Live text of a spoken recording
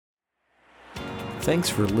Thanks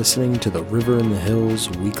for listening to the River in the Hills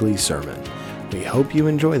weekly sermon. We hope you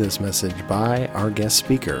enjoy this message by our guest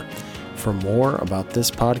speaker. For more about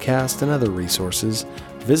this podcast and other resources,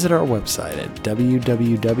 visit our website at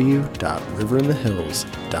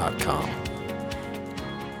www.riverinthehills.com.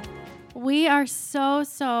 We are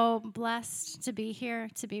so blessed to be here,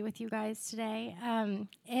 to be with you guys today.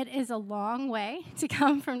 It is a long way to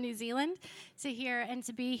come from New Zealand to here and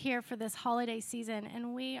to be here for this holiday season.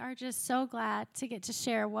 And we are just so glad to get to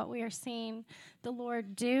share what we are seeing the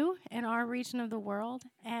Lord do in our region of the world,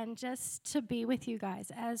 and just to be with you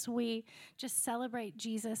guys as we just celebrate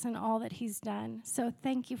Jesus and all that he's done. So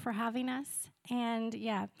thank you for having us. And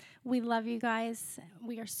yeah, we love you guys.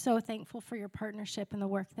 We are so thankful for your partnership and the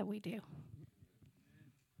work that we do.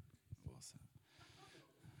 Awesome.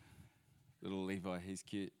 Little Levi, he's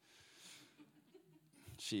cute.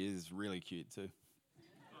 She is really cute too.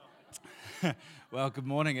 Well, good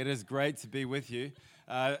morning. It is great to be with you.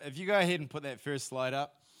 If you go ahead and put that first slide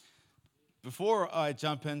up. Before I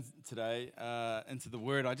jump in today into the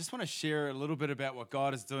Word, I just want to share a little bit about what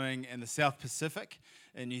God is doing in the South Pacific,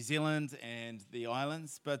 in New Zealand and the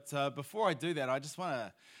islands. But before I do that, I just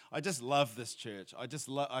love this church.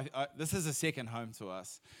 This is a second home to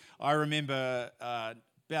us. I remember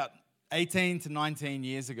about 18 to 19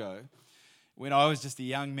 years ago, when I was just a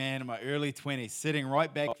young man in my early 20s, sitting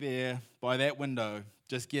right back there by that window,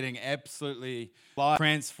 just getting absolutely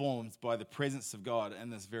transformed by the presence of God in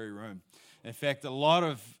this very room. In fact, a lot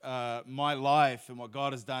of my life and what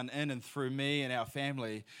God has done in and through me and our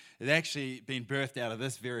family has actually been birthed out of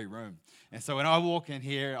this very room. And so when I walk in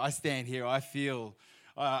here, I stand here, I feel,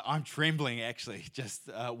 I'm trembling actually, just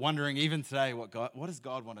wondering even today, what does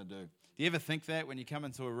God want to do? Do you ever think that when you come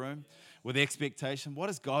into a room with expectation? What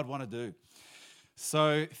does God want to do?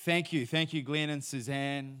 So thank you, Glenn and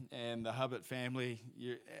Suzanne and the Hubbard family.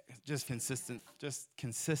 You're just consistent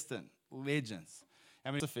legends.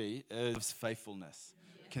 Our philosophy is faithfulness,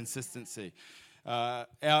 consistency.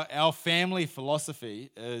 Our family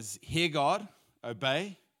philosophy is hear God,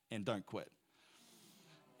 obey, and don't quit.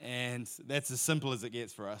 And that's as simple as it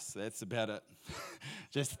gets for us. That's about it.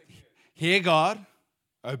 Just hear God,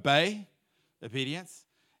 obey, obedience,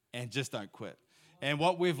 and just don't quit. And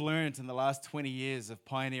what we've learned in the last 20 years of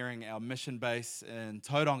pioneering our mission base in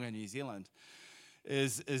Tauranga, New Zealand,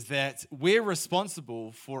 is that we're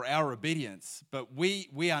responsible for our obedience, but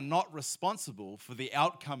we are not responsible for the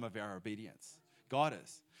outcome of our obedience. God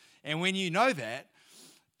is. And when you know that,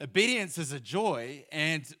 obedience is a joy,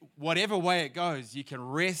 and whatever way it goes, you can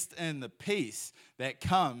rest in the peace that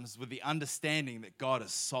comes with the understanding that God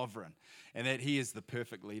is sovereign and that he is the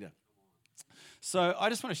perfect leader. So I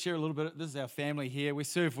just want to share a little bit. This is our family here. We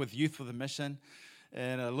serve with Youth with a Mission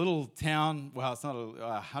in a little town. Well, it's not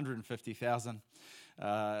 150,000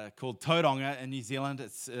 called Tauranga in New Zealand.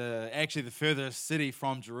 It's actually the furthest city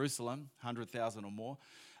from Jerusalem, 100,000 or more.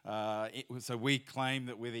 So we claim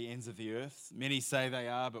that we're the ends of the earth. Many say they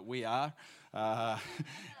are, but we are.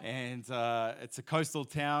 And it's a coastal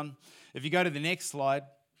town. If you go to the next slide,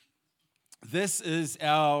 this is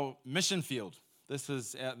our mission field. This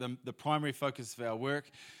is the primary focus of our work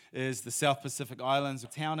is the South Pacific Islands. The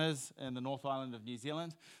town is in the North Island of New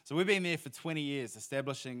Zealand. So we've been there for 20 years,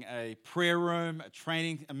 establishing a prayer room, a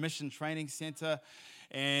mission training center,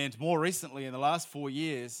 and more recently, in the last 4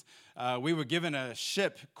 years, we were given a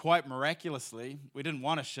ship quite miraculously. We didn't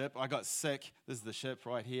want a ship. I got sick. This is the ship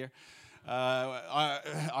right here.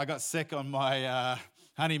 I got sick on my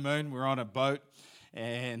honeymoon. We were on a boat,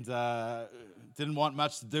 and didn't want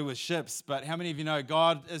much to do with ships, but how many of you know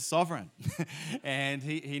God is sovereign and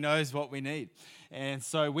he knows what we need? And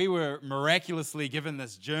so we were miraculously given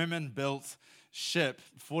this German-built ship,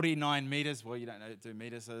 49 meters, well, you don't do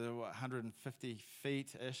meters, so 150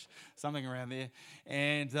 feet-ish, something around there.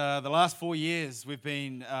 And the last 4 years, we've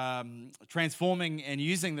been transforming and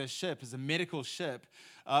using this ship as a medical ship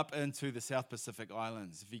up into the South Pacific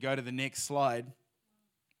Islands. If you go to the next slide,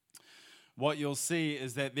 what you'll see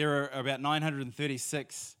is that there are about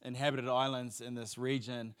 936 inhabited islands in this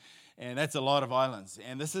region, and that's a lot of islands.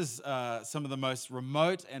 And this is some of the most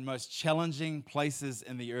remote and most challenging places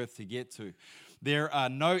in the earth to get to. There are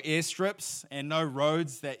no airstrips and no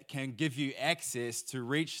roads that can give you access to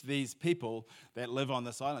reach these people that live on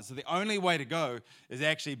this island. So the only way to go is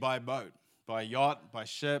actually by boat, by yacht, by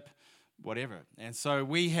ship, whatever. And so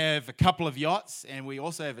we have a couple of yachts, and we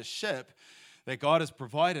also have a ship that God has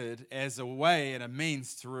provided as a way and a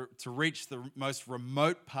means to reach the most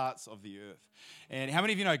remote parts of the earth. And how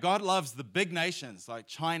many of you know God loves the big nations like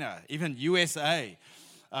China, even USA?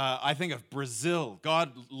 I think of Brazil.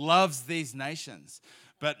 God loves these nations.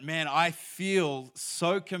 But man, I feel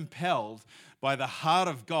so compelled by the heart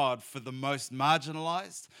of God for the most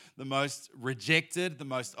marginalized, the most rejected, the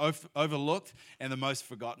most overlooked, and the most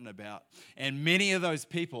forgotten about. And many of those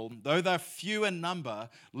people, though they're few in number,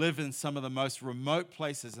 live in some of the most remote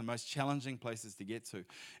places and most challenging places to get to.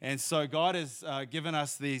 And so God has given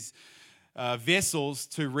us these vessels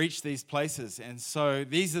to reach these places. And so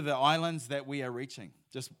these are the islands that we are reaching.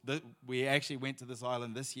 We actually went to this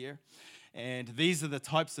island this year. And these are the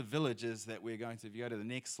types of villages that we're going to. If you go to the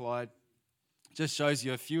next slide, just shows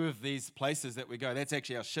you a few of these places that we go. That's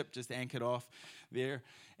actually our ship just anchored off there.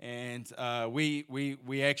 And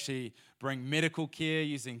we actually bring medical care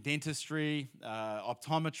using dentistry,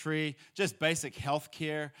 optometry, just basic health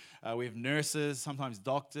care. We have nurses, sometimes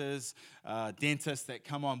doctors, dentists that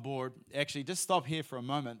come on board. Actually, just stop here for a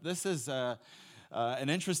moment. This is an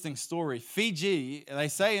interesting story. Fiji, they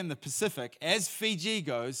say in the Pacific, as Fiji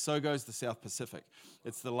goes, so goes the South Pacific.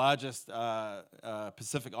 It's the largest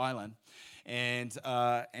Pacific island. And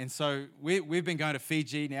so we've been going to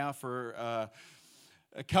Fiji now for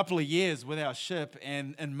a couple of years with our ship.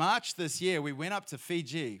 And in March this year, we went up to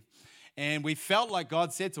Fiji. And we felt like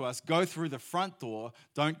God said to us, go through the front door,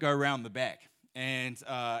 don't go around the back. And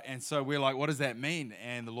so we're like, what does that mean?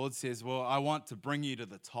 And the Lord says, well, I want to bring you to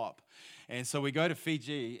the top. And so we go to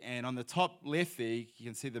Fiji, and on the top left there, you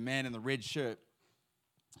can see the man in the red shirt.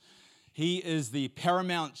 He is the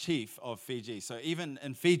paramount chief of Fiji. So even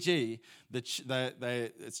in Fiji,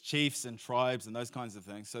 it's chiefs and tribes and those kinds of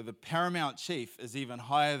things. So the paramount chief is even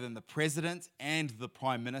higher than the president and the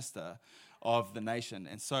prime minister of the nation.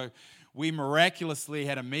 And so we miraculously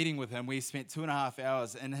had a meeting with him. We spent 2.5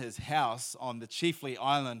 hours in his house on the chiefly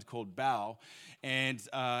island called Bao. And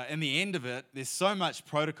in the end of it, there's so much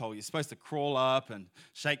protocol. You're supposed to crawl up and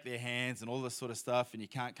shake their hands and all this sort of stuff, and you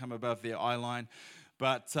can't come above their eye line.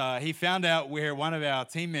 But he found out where one of our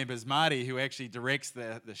team members, Marty, who actually directs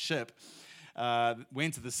the ship,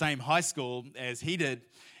 went to the same high school as he did.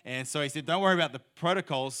 And so he said, don't worry about the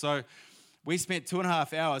protocols. So we spent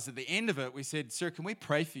 2.5 hours. At the end of it, we said, sir, can we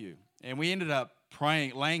pray for you? And we ended up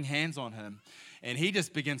praying, laying hands on him. And he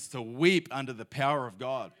just begins to weep under the power of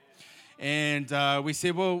God. And we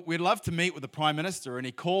said, well, we'd love to meet with the Prime Minister. And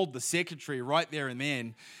he called the secretary right there and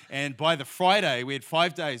then. And by the Friday, we had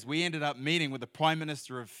 5 days, we ended up meeting with the Prime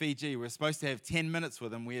Minister of Fiji. We were supposed to have 10 minutes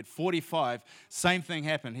with him. We had 45. Same thing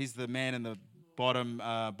happened. He's the man in the bottom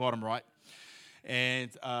right. And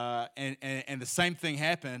the same thing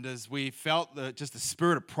happened as we felt just the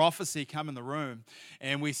spirit of prophecy come in the room.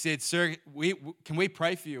 And we said, sir, can we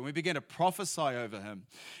pray for you? And we began to prophesy over him.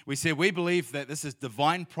 We said, we believe that this is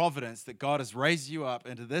divine providence, that God has raised you up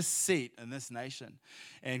into this seat in this nation.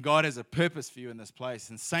 And God has a purpose for you in this place.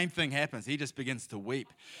 And same thing happens. He just begins to weep.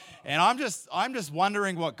 And I'm just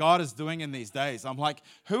wondering what God is doing in these days. I'm like,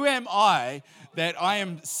 who am I that I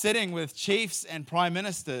am sitting with chiefs and prime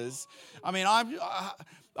ministers? I mean, I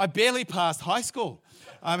barely passed high school.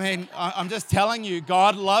 I mean, I'm just telling you,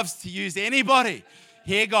 God loves to use anybody.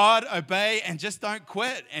 Hear God, obey, and just don't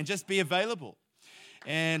quit, and just be available.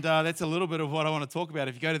 And that's a little bit of what I want to talk about.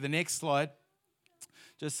 If you go to the next slide,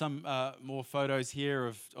 just some more photos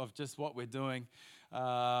here of just what we're doing.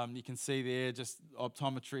 You can see there just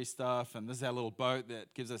optometry stuff, and this is our little boat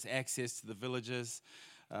that gives us access to the villages.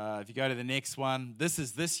 If you go to the next one,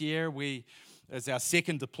 this year. It's our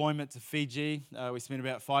second deployment to Fiji. We spent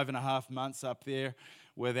about 5.5 months up there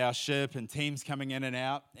with our ship and teams coming in and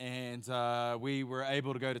out. And we were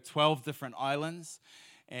able to go to 12 different islands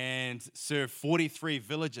and serve 43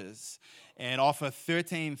 villages and offer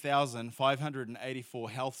 13,584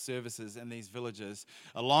 health services in these villages,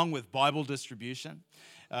 along with Bible distribution,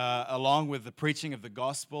 along with the preaching of the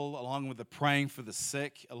gospel, along with the praying for the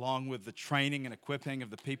sick, along with the training and equipping of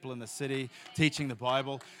the people in the city, teaching the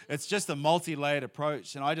Bible. It's just a multi-layered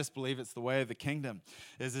approach, and I just believe it's the way of the kingdom,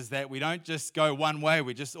 is that we don't just go one way.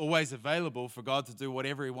 We're just always available for God to do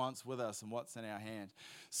whatever he wants with us and what's in our hand.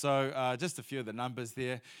 So just a few of the numbers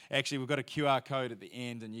there. Actually, we've got a QR code at the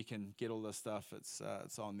end, and you can get all this stuff. It's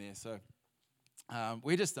on there. So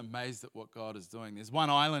we're just amazed at what God is doing. There's one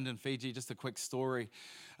island in Fiji, just a quick story,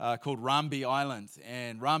 called Rambi Island.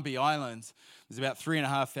 And Rambi Island, there's about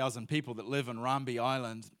 3,500 people that live on Rambi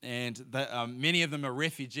Island. And many of them are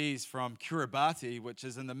refugees from Kiribati, which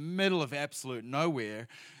is in the middle of absolute nowhere,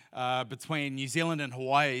 between New Zealand and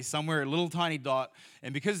Hawaii, somewhere a little tiny dot.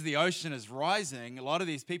 And because the ocean is rising, a lot of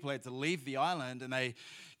these people had to leave the island, and they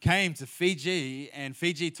came to Fiji, and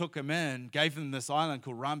Fiji took them in, gave them this island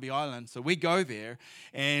called Rambi Island. So we go there,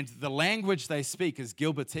 and the language they speak is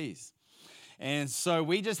Gilbertese. And so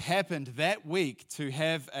we just happened that week to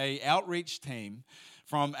have an outreach team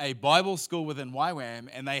from a Bible school within YWAM,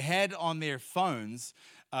 and they had on their phones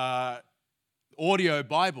audio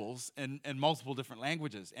Bibles in multiple different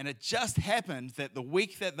languages. And it just happened that the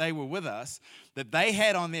week that they were with us, that they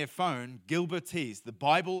had on their phone Gilbertese, the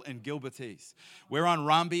Bible in Gilbertese. We're on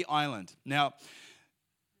Rambi Island. Now,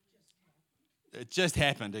 it just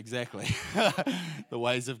happened, exactly. The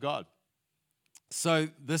ways of God. So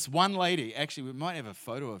this one lady, actually, we might have a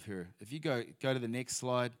photo of her. If you go to the next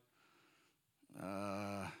slide.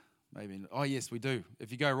 Maybe. Oh, yes, we do.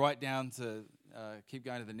 If you go right down to, keep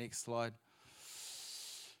going to the next slide.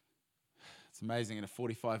 It's amazing. In a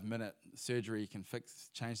 45-minute surgery, you can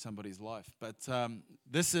change somebody's life. But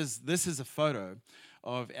this is a photo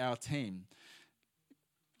of our team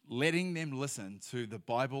letting them listen to the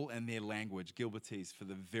Bible in their language, Gilbertese, for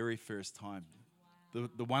the very first time. Wow.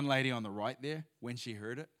 The one lady on the right there, when she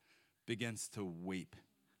heard it, begins to weep,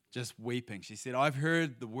 just weeping. She said, I've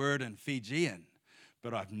heard the word in Fijian,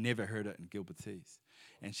 but I've never heard it in Gilbertese.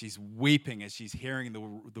 And she's weeping as she's hearing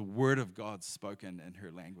the word of God spoken in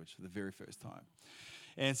her language for the very first time.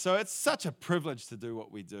 And so it's such a privilege to do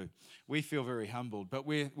what we do. We feel very humbled, but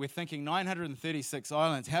we're thinking 936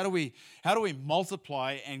 islands. How do we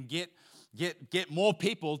multiply and get more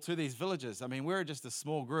people to these villages? I mean, we're just a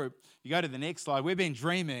small group. You go to the next slide. We've been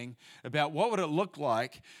dreaming about what would it look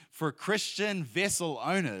like for Christian vessel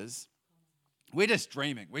owners. We're just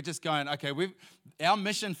dreaming. We're just going, okay, our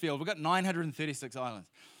mission field, we've got 936 islands.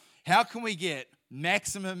 How can we get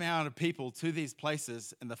maximum amount of people to these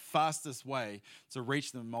places in the fastest way to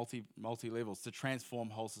reach them multi levels, to transform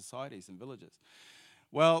whole societies and villages?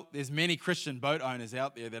 Well, there's many Christian boat owners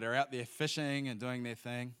out there that are out there fishing and doing their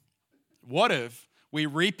thing. What if we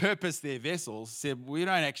repurpose their vessels, said we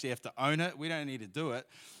don't actually have to own it, we don't need to do it.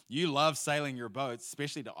 You love sailing your boats,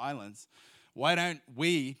 especially to islands. Why don't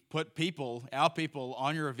we put our people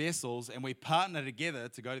on your vessels, and we partner together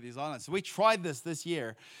to go to these islands? So we tried this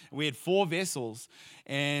year. We had 4 vessels,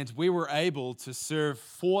 and we were able to serve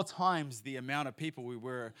 4 times the amount of people we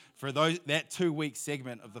were for that 2-week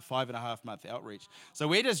segment of the 5.5-month outreach. So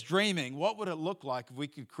we're just dreaming, what would it look like if we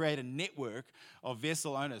could create a network of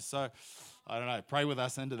vessel owners? So I don't know, pray with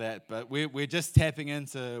us into that. But we're just tapping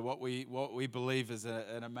into what we believe is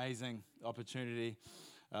an amazing opportunity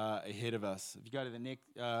ahead of us. If you go to the next,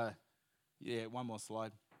 one more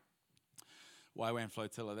slide. YWAM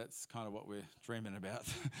Flotilla, that's kind of what we're dreaming about.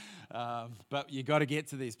 But you got to get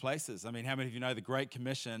to these places. I mean, how many of you know the Great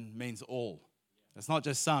Commission means all? It's not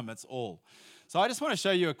just some, it's all. So I just want to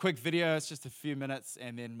show you a quick video. It's just a few minutes,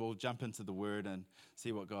 and then we'll jump into the Word and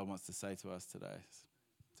see what God wants to say to us today.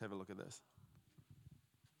 Let's have a look at this.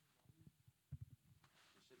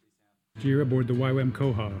 Here aboard the YWAM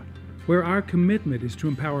Koha, where our commitment is to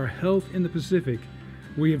empower health in the Pacific,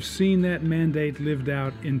 we have seen that mandate lived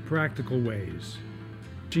out in practical ways.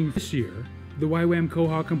 This year, the YWAM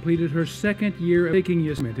Koha completed her 2nd year of taking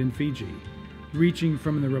Yasmet in Fiji, reaching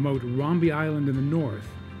from the remote Rambi Island in the north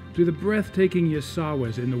to the breathtaking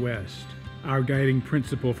Yasawas in the west. Our guiding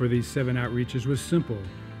principle for these 7 outreaches was simple: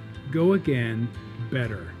 go again,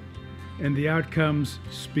 better. And the outcomes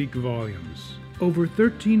speak volumes. Over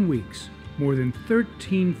 13 weeks, more than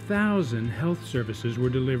 13,000 health services were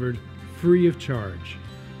delivered free of charge,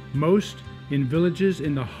 most in villages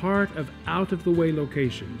in the heart of out-of-the-way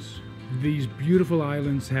locations. These beautiful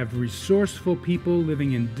islands have resourceful people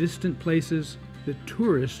living in distant places that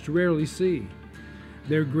tourists rarely see.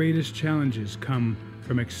 Their greatest challenges come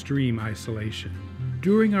from extreme isolation.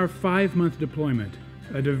 During our 5-month deployment,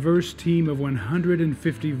 a diverse team of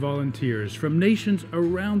 150 volunteers from nations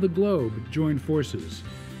around the globe joined forces.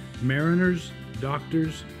 Mariners,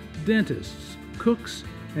 doctors, dentists, cooks,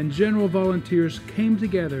 and general volunteers came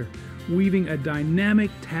together, weaving a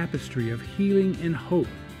dynamic tapestry of healing and hope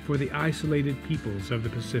for the isolated peoples of the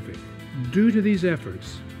Pacific. Due to these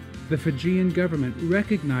efforts, the Fijian government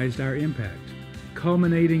recognized our impact,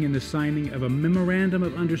 culminating in the signing of a Memorandum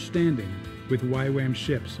of Understanding with YWAM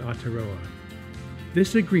ships Aotearoa.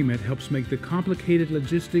 This agreement helps make the complicated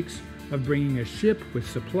logistics of bringing a ship with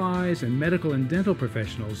supplies and medical and dental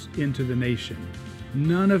professionals into the nation.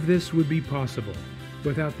 None of this would be possible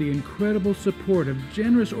without the incredible support of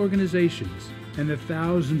generous organizations and the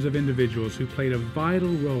thousands of individuals who played a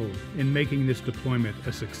vital role in making this deployment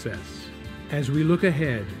a success. As we look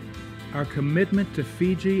ahead, our commitment to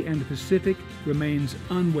Fiji and the Pacific remains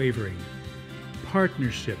unwavering.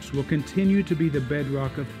 Partnerships will continue to be the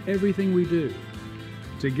bedrock of everything we do.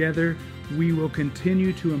 Together, we will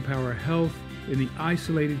continue to empower health in the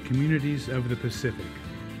isolated communities of the Pacific.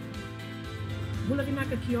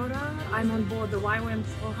 Bulavinaka kia ora. I'm on board the YWAM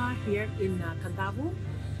Koha here in Kandavu.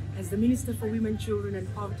 As the Minister for Women, Children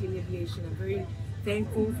and Poverty Alleviation, I'm very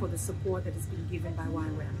thankful for the support that has been given by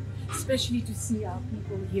YWAM. especially to see our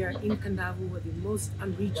people here in Kandavu who are the most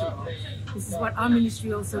unreachable. This is what our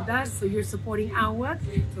ministry also does, so you're supporting our work.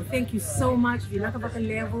 So thank you so much,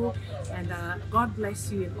 level, and God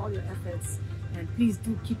bless you in all your efforts. And please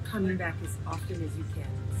do keep coming back as often as you can.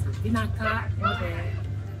 So Vinaka, Ode.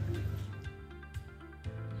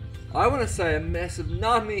 I want to say a massive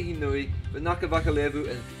ngā mihi nui, Vinaka Vakalevu,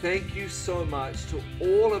 and thank you so much to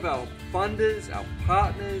all of our funders, our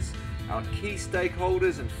partners, our key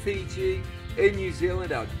stakeholders in Fiji, in New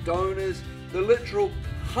Zealand, our donors, the literal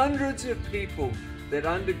hundreds of people that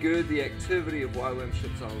undergird the activity of YWAM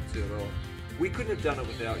Ships Aotearoa. We couldn't have done it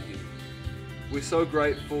without you. We're so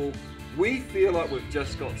grateful. We feel like we've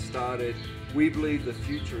just got started. We believe the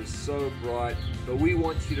future is so bright, but we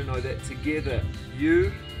want you to know that together,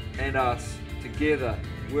 you and us, together,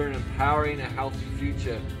 we're empowering a healthy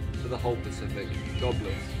future for the whole Pacific. God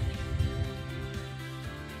bless.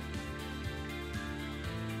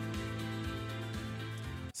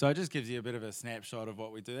 So it just gives you a bit of a snapshot of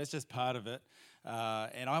what we do. That's just part of it.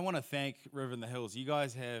 And I want to thank River in the Hills. You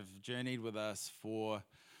guys have journeyed with us for,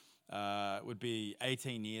 would be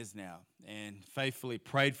 18 years now, and faithfully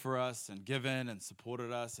prayed for us and given and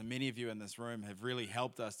supported us. And many of you in this room have really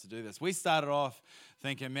helped us to do this. We started off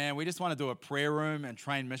thinking, man, we just want to do a prayer room and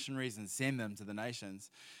train missionaries and send them to the nations.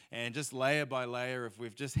 And just layer by layer, if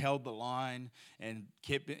we've just held the line and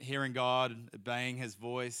kept hearing God, obeying his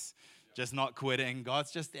voice, just not quitting,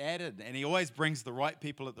 God's just added. And he always brings the right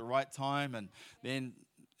people at the right time. And then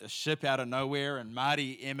a ship out of nowhere, and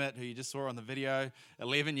Marty Emmett, who you just saw on the video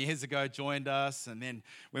 11 years ago, joined us. And then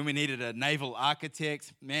when we needed a naval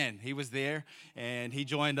architect, man, he was there and he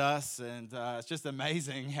joined us. And it's just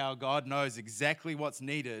amazing how God knows exactly what's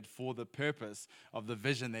needed for the purpose of the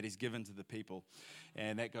vision that he's given to the people.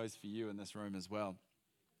 And that goes for you in this room as well.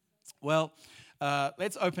 Well,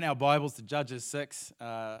 let's open our Bibles to Judges 6,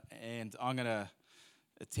 and I'm going to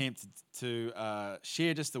attempt to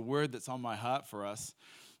share just a word that's on my heart for us.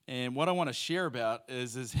 And what I want to share about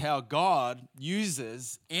is how God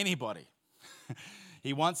uses anybody.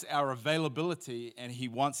 He wants our availability and he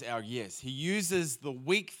wants our yes. He uses the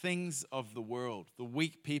weak things of the world, the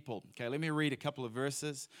weak people. Okay, let me read a couple of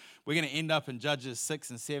verses. We're going to end up in Judges 6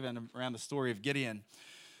 and 7 around the story of Gideon.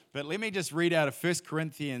 But let me just read out of 1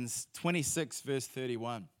 Corinthians 26, verse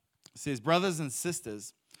 31. It says, brothers and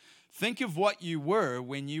sisters, think of what you were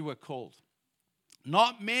when you were called.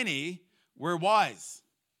 Not many were wise.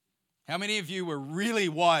 How many of you were really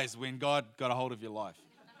wise when God got a hold of your life?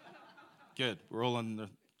 Good. We're all in the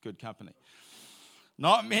good company.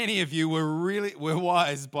 Not many of you were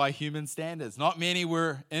wise by human standards. Not many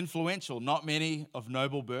were influential. Not many of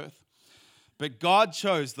noble birth. But God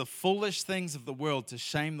chose the foolish things of the world to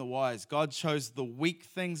shame the wise. God chose the weak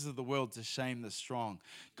things of the world to shame the strong.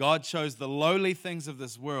 God chose the lowly things of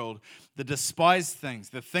this world, the despised things,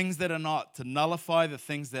 the things that are not, to nullify the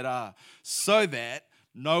things that are, so that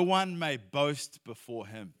no one may boast before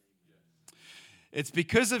him. It's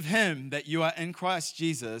because of him that you are in Christ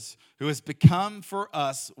Jesus, who has become for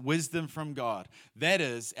us wisdom from God. That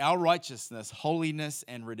is our righteousness, holiness,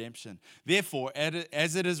 and redemption. Therefore,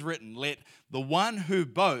 as it is written, let the one who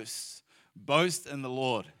boasts, boast in the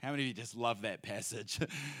Lord. How many of you just love that passage?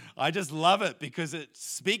 I just love it because it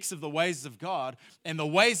speaks of the ways of God, and the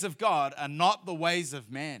ways of God are not the ways of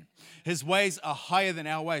man. His ways are higher than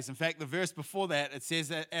our ways. In fact, the verse before that, it says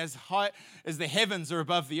that as high as the heavens are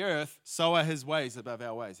above the earth, so are his ways above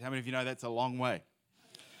our ways. How many of you know that's a long way?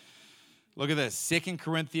 Look at this, 2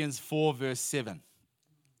 Corinthians 4, verse 7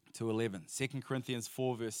 to 11. 2 Corinthians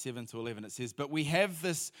 4, verse 7 to 11. It says, but we have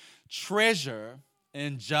this treasure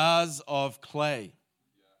in jars of clay.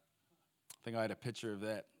 I think I had a picture of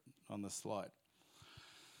that on the slide.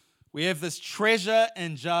 We have this treasure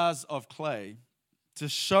in jars of clay to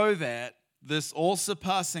show that this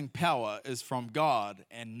all-surpassing power is from God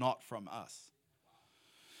and not from us.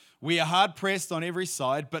 We are hard-pressed on every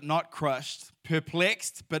side, but not crushed,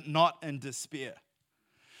 perplexed, but not in despair.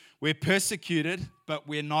 We're persecuted, but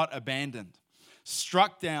we're not abandoned,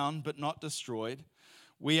 struck down, but not destroyed.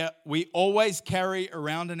 We always carry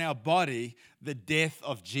around in our body the death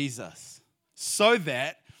of Jesus, so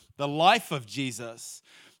that the life of Jesus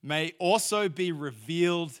may also be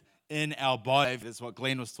revealed in our body. That's what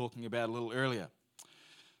Glenn was talking about a little earlier.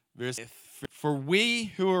 Verse, for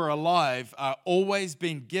we who are alive are always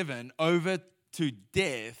being given over to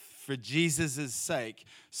death for Jesus' sake,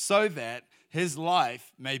 so that his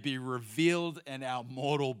life may be revealed in our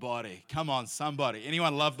mortal body. Come on, somebody.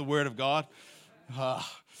 Anyone love the word of God?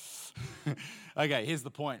 Okay, here's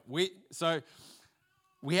the point. We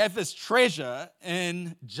have this treasure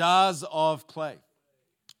in jars of clay.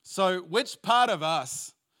 So which part of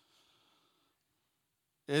us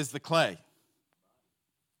is the clay.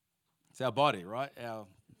 It's our body, right?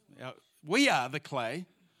 We are the clay.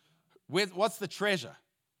 What's the treasure?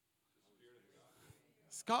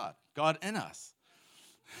 It's God. God in us.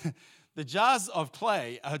 The jars of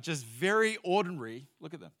clay are just very ordinary.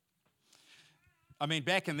 Look at them. I mean,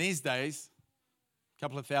 back in these days, a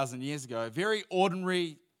couple of thousand years ago, very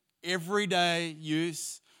ordinary, everyday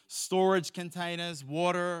use, storage containers,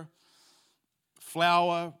 water,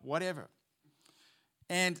 flour, whatever.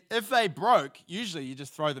 And if they broke, usually you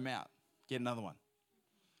just throw them out, get another one.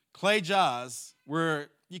 Clay jars were,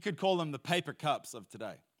 you could call them the paper cups of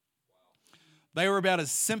today. They were about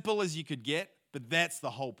as simple as you could get, but that's the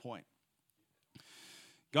whole point.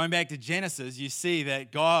 Going back to Genesis, you see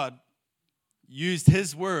that God used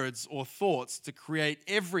his words or thoughts to create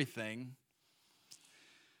everything,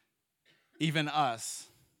 even us,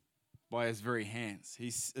 by his very hands.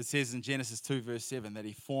 It says in Genesis 2 verse 7 that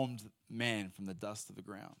he formed man from the dust of the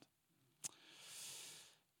ground.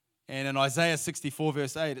 And in Isaiah 64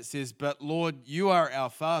 verse 8 it says, "But Lord, you are our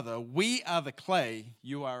Father. We are the clay,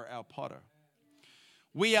 you are our potter.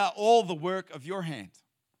 We are all the work of your hand.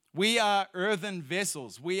 We are earthen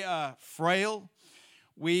vessels. We are frail.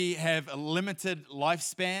 We have a limited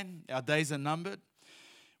lifespan. Our days are numbered.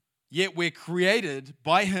 Yet we're created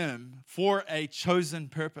by him for a chosen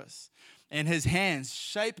purpose. And his hands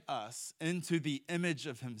shape us into the image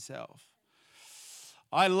of himself."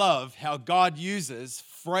 I love how God uses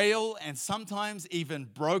frail and sometimes even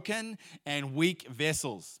broken and weak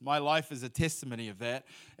vessels. My life is a testimony of that.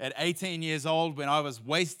 At 18 years old, when I was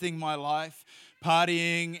wasting my life,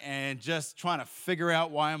 partying and just trying to figure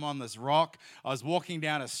out why I'm on this rock, I was walking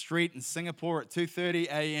down a street in Singapore at 2:30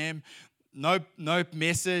 a.m., no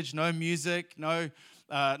message, no music,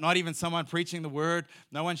 not even someone preaching the word,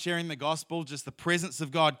 no one sharing the gospel, just the presence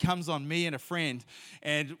of God comes on me and a friend,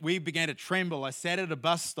 and we began to tremble. I sat at a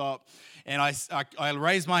bus stop, and I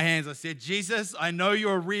raised my hands. I said, "Jesus, I know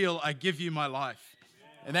you're real. I give you my life."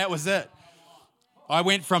 And that was it. I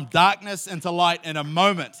went from darkness into light in a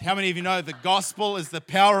moment. How many of you know the gospel is the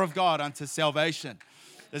power of God unto salvation?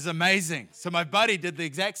 It's amazing. So my buddy did the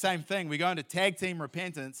exact same thing. We go into tag team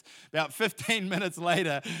repentance. About 15 minutes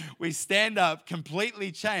later, we stand up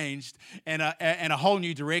completely changed, and a whole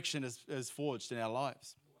new direction is forged in our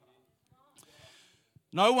lives.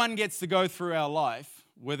 No one gets to go through our life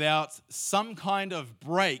without some kind of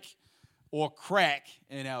break or crack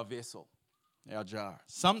in our vessel, our jar.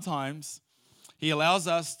 Sometimes he allows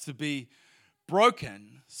us to be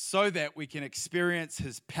broken so that we can experience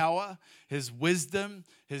his power, his wisdom,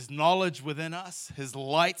 his knowledge within us, his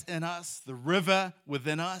light in us, the river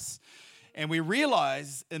within us. And we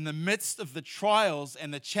realize in the midst of the trials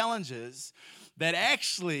and the challenges that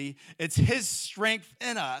actually it's his strength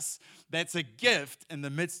in us that's a gift in the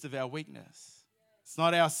midst of our weakness. It's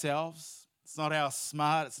not ourselves. It's not our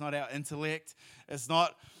smart. It's not our intellect. It's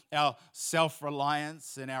not our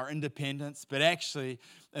self-reliance and our independence, but actually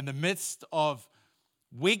in the midst of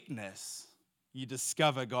weakness, you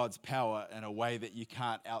discover God's power in a way that you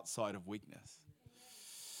can't outside of weakness.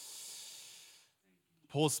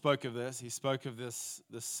 Paul spoke of this. He spoke of this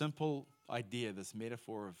simple idea, this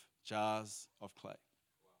metaphor of jars of clay.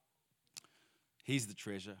 He's the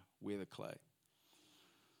treasure, we're the clay.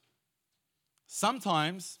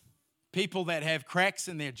 Sometimes people that have cracks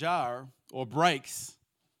in their jar or breaks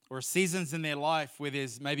or seasons in their life where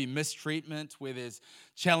there's maybe mistreatment, where there's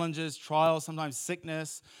challenges, trials, sometimes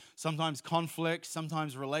sickness, sometimes conflict,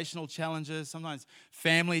 sometimes relational challenges, sometimes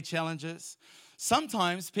family challenges.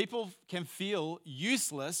 Sometimes people can feel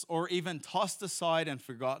useless or even tossed aside and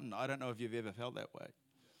forgotten. I don't know if you've ever felt that way.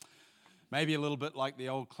 Maybe a little bit like the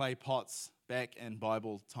old clay pots back in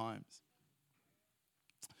Bible times.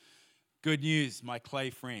 Good news, my clay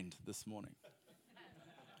friend, this morning.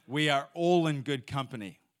 We are all in good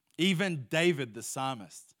company. Even David, the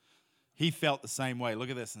psalmist, he felt the same way.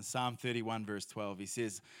 Look at this in Psalm 31, verse 12. He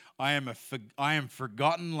says, I am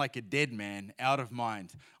forgotten like a dead man, out of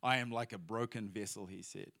mind. I am like a broken vessel, he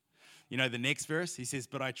said. You know the next verse? He says,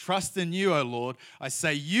 but I trust in you, O Lord. I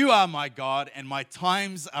say, you are my God, and my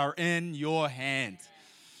times are in your hand.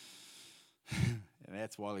 And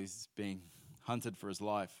that's while he's being hunted for his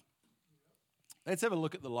life. Let's have a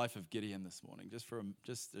look at the life of Gideon this morning,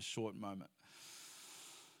 just a short moment.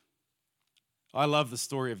 I love the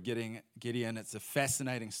story of Gideon. It's a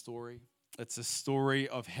fascinating story. It's a story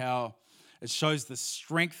of how it shows the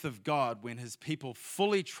strength of God when his people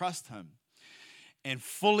fully trust him and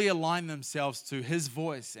fully align themselves to his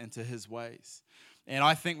voice and to his ways. And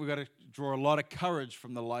I think we've got to draw a lot of courage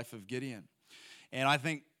from the life of Gideon. And I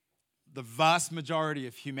think the vast majority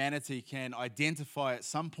of humanity can identify at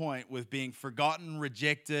some point with being forgotten,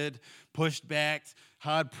 rejected, pushed back,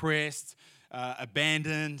 hard-pressed,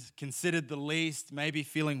 abandoned, considered the least, maybe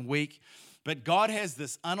feeling weak. But God has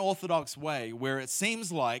this unorthodox way where it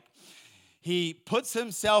seems like he puts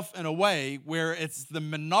himself in a way where it's the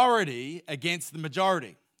minority against the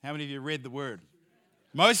majority. How many of you read the word?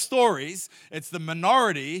 Most stories, it's the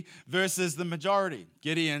minority versus the majority.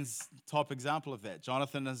 Gideon's top example of that.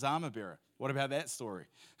 Jonathan and his armor bearer. What about that story?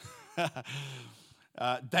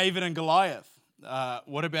 David and Goliath.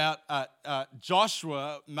 What about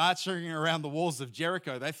Joshua marching around the walls of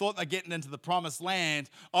Jericho? They thought they're getting into the promised land.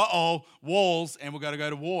 Walls, and we're going to go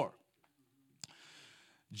to war.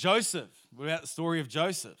 Joseph. What about the story of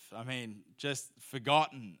Joseph? I mean, just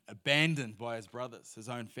forgotten, abandoned by his brothers, his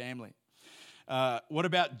own family. What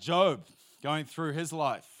about Job going through his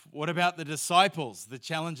life? What about the disciples, the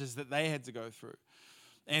challenges that they had to go through?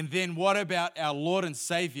 And then what about our Lord and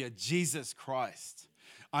Savior, Jesus Christ?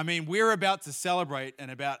 I mean, we're about to celebrate in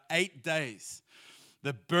about 8 days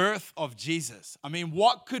the birth of Jesus. I mean,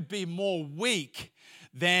 what could be more weak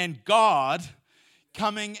than God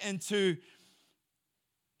coming into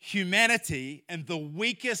humanity in the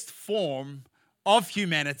weakest form of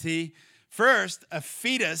humanity? First, a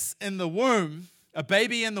fetus in the womb, a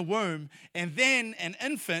baby in the womb, and then an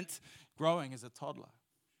infant growing as a toddler,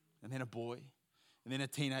 and then a boy, and then a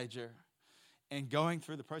teenager, and going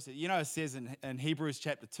through the process. You know, it says in Hebrews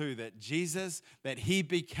chapter 2 that Jesus, that he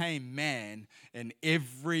became man in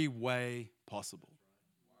every way possible.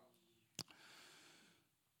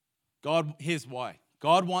 God, here's why.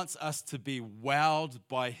 God wants us to be wowed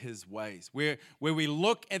by his ways. Where we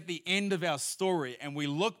look at the end of our story and we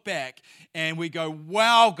look back and we go,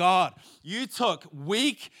 wow, God, you took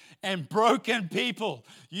weak and broken people.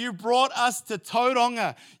 You brought us to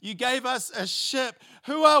Tauranga. You gave us a ship.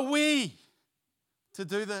 Who are we to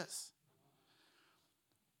do this?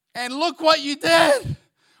 And look what you did.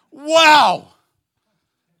 Wow.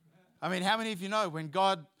 I mean, how many of you know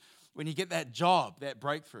when you get that job, that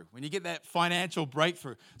breakthrough, when you get that financial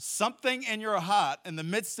breakthrough, something in your heart in the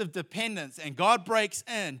midst of dependence and God breaks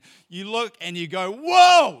in, you look and you go,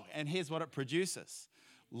 whoa! And here's what it produces.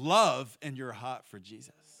 Love in your heart for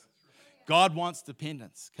Jesus. God wants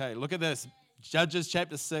dependence. Okay, look at this. Judges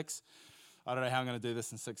chapter 6. I don't know how I'm going to do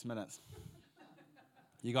this in 6 minutes.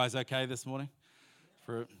 You guys okay this morning?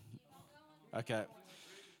 Okay.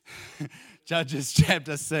 Judges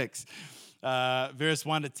chapter 6. Verse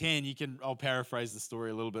 1 to 10, I'll paraphrase the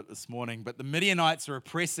story a little bit this morning, but the Midianites are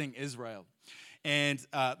oppressing Israel. And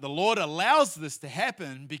the Lord allows this to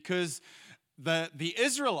happen because the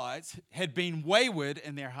Israelites had been wayward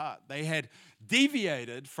in their heart. They had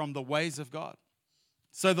deviated from the ways of God.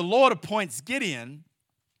 So the Lord appoints Gideon.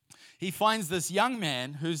 He finds this young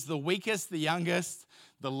man who's the weakest, the youngest,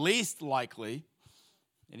 the least likely.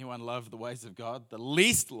 Anyone love the ways of God? The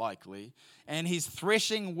least likely. And he's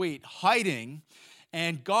threshing wheat, hiding.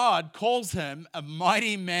 And God calls him a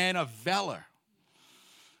mighty man of valor.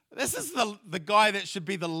 This is the guy that should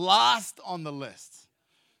be the last on the list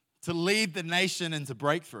to lead the nation into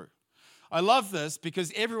breakthrough. I love this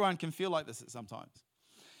because everyone can feel like this at sometimes.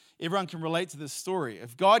 Everyone can relate to this story.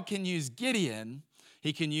 If God can use Gideon,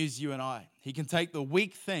 he can use you and I. He can take the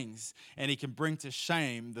weak things and he can bring to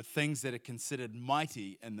shame the things that are considered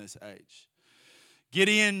mighty in this age.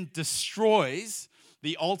 Gideon destroys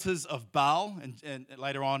the altars of Baal, and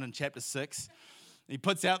later on in chapter 6. He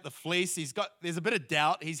puts out the fleece. There's a bit of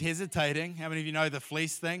doubt. He's hesitating. How many of you know the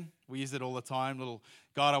fleece thing? We use it all the time. Little,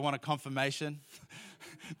 God, I want a confirmation.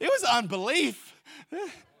 There was unbelief.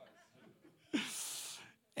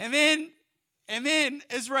 And then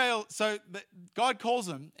Israel, so God calls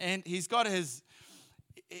him, and he's got his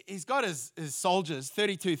soldiers,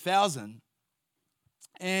 32,000,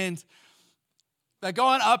 and they're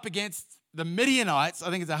going up against the Midianites. I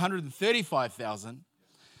think it's 135,000,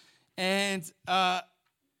 and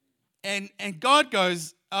God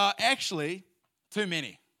goes, actually, too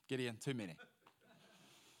many, Gideon, too many.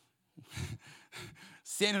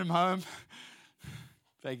 Send them home.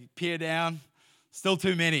 They peer down, still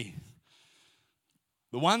too many.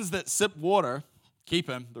 The ones that sip water, keep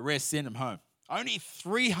him. The rest, send him home. Only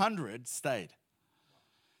 300 stayed.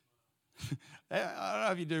 I don't know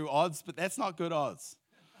if you do odds, but that's not good odds.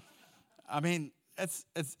 I mean, it's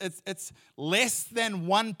less than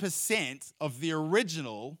 1% of the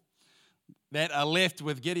original that are left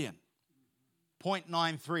with Gideon.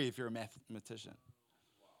 0.93 if you're a mathematician.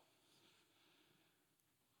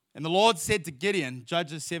 And the Lord said to Gideon,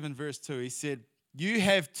 Judges 7 verse 2, he said, you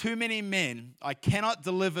have too many men. I cannot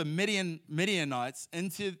deliver Midianites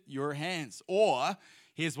into your hands. Or,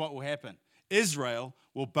 here's what will happen. Israel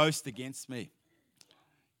will boast against me.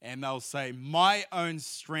 And they'll say, my own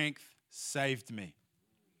strength saved me.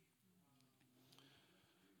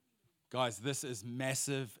 Guys, this is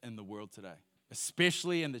massive in the world today,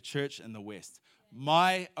 especially in the church in the West.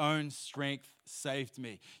 My own strength saved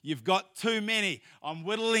me. You've got too many. I'm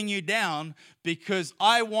whittling you down because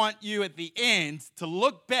I want you at the end to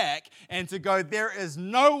look back and to go, there is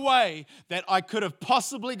no way that I could have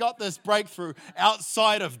possibly got this breakthrough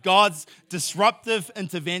outside of God's disruptive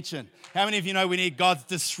intervention. How many of you know we need God's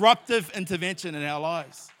disruptive intervention in our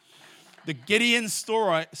lives? The Gideon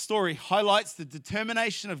story highlights the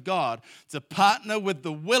determination of God to partner with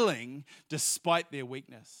the willing despite their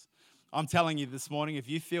weakness. I'm telling you this morning, if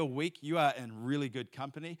you feel weak, you are in really good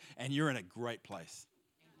company and you're in a great place.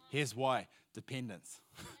 Here's why. Dependence.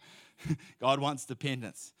 God wants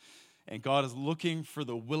dependence. And God is looking for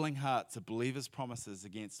the willing heart to believe his promises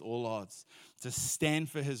against all odds, to stand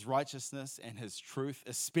for his righteousness and his truth,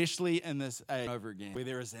 especially in this age over again, where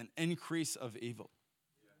there is an increase of evil.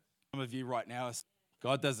 Some of you right now,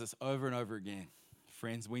 God does this over and over again.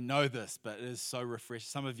 Friends, we know this, but it is so refreshing.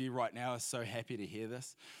 Some of you right now are so happy to hear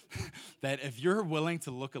this, that if you're willing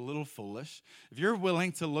to look a little foolish, if you're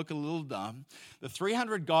willing to look a little dumb, the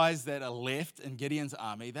 300 guys that are left in Gideon's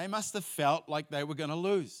army, they must have felt like they were going to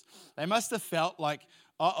lose. They must have felt like,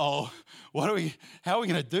 how are we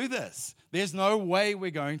going to do this? There's no way we're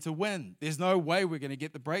going to win. There's no way we're going to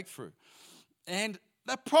get the breakthrough. And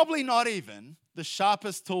they're probably not even the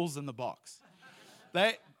sharpest tools in the box.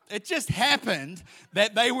 It just happened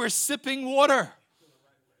that they were sipping water.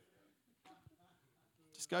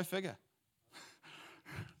 Just go figure.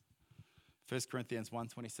 1 Corinthians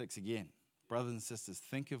 1:26 again. Brothers and sisters,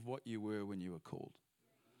 think of what you were when you were called.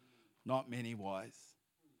 Not many wise,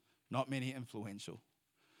 not many influential,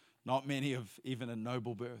 not many of even a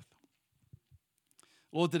noble birth.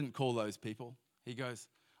 The Lord didn't call those people. He goes,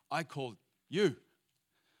 I called you.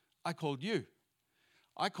 I called you.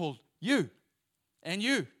 I called you and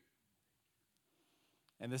you.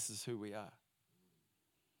 And this is who we are.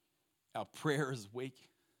 Our prayer is weak.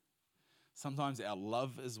 Sometimes our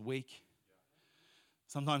love is weak.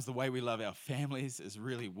 Sometimes the way we love our families is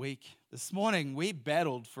really weak. This morning, we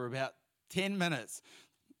battled for about 10 minutes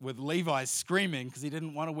with Levi screaming because he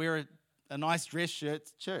didn't want to wear a nice dress shirt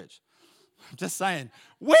to church. I'm just saying,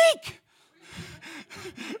 weak!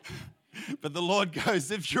 But the Lord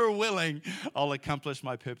goes, if you're willing, I'll accomplish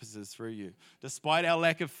my purposes through you. Despite our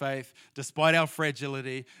lack of faith, despite our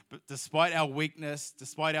fragility, but despite our weakness,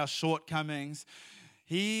 despite our shortcomings,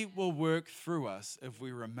 he will work through us if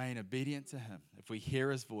we remain obedient to him, if we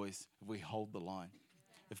hear his voice, if we hold the line.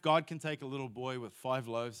 If God can take a little boy with 5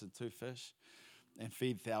 loaves and 2 fish and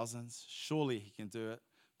feed thousands, surely he can do it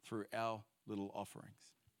through our little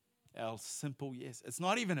offerings. Our simple yes. It's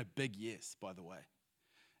not even a big yes, by the way.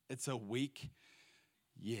 It's a weak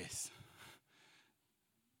yes.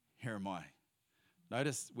 Here am I.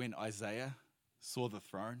 Notice when Isaiah saw the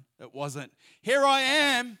throne, it wasn't, here I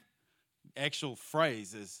am. Actual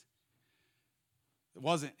phrase is, it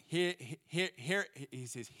wasn't, here, he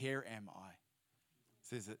says, here am I. It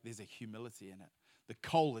says that there's a humility in it. The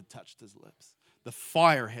coal had touched his lips. The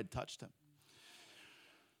fire had touched him.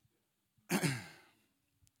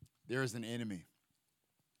 There is an enemy.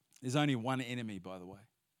 There's only one enemy, by the way.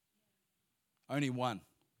 Only one.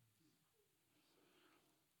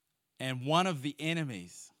 And one of the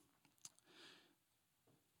enemies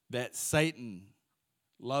that Satan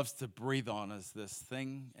loves to breathe on is this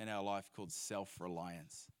thing in our life called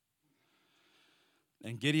self-reliance.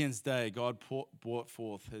 In Gideon's day, God brought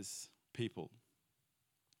forth his people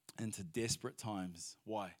into desperate times.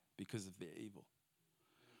 Why? Because of their evil.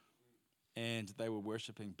 And they were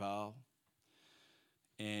worshiping Baal.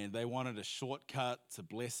 And they wanted a shortcut to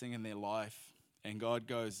blessing in their life. And God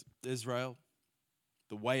goes, Israel,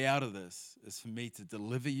 the way out of this is for me to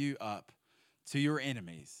deliver you up to your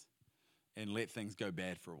enemies and let things go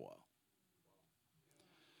bad for a while.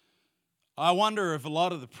 I wonder if a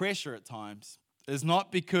lot of the pressure at times is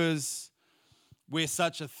not because we're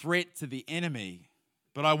such a threat to the enemy,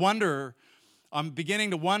 but I'm beginning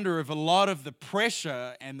to wonder if a lot of the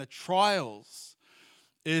pressure and the trials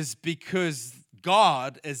is because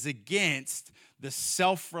God is against the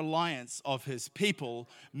self-reliance of his people,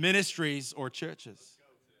 ministries, or churches.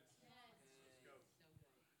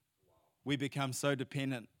 We become so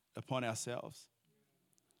dependent upon ourselves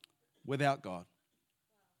without God.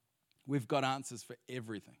 We've got answers for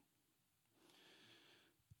everything.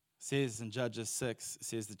 It says in Judges 6, it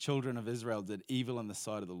says the children of Israel did evil in the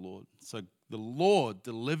sight of the Lord. So the Lord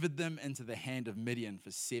delivered them into the hand of Midian for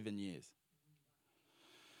 7 years.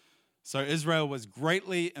 So Israel was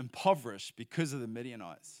greatly impoverished because of the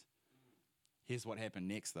Midianites. Here's what happened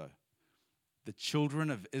next, though. The children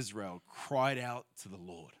of Israel cried out to the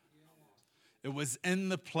Lord. It was in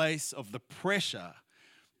the place of the pressure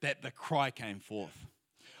that the cry came forth.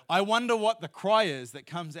 I wonder what the cry is that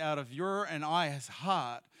comes out of your and I's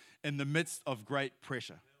heart in the midst of great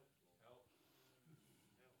pressure.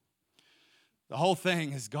 The whole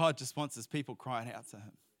thing is God just wants his people crying out to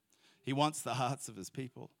him. He wants the hearts of his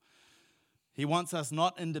people. He wants us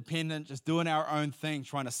not independent, just doing our own thing,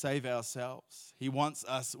 trying to save ourselves. He wants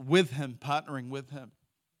us with him, partnering with him.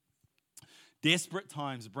 Desperate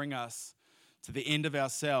times bring us to the end of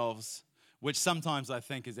ourselves, which sometimes I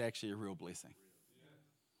think is actually a real blessing.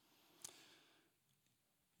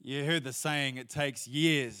 You heard the saying, it takes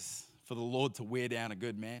years for the Lord to wear down a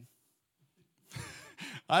good man.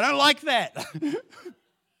 I don't like that.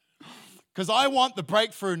 Because I want the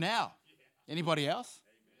breakthrough now. Anybody else?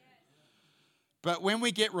 But when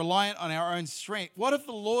we get reliant on our own strength, what if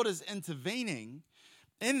the Lord is intervening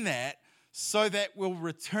in that so that we'll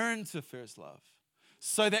return to first love,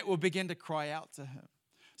 so that we'll begin to cry out to him,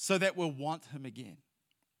 so that we'll want him again?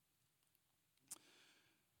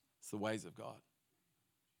 It's the ways of God.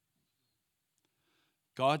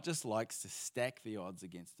 God just likes to stack the odds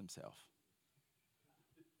against himself.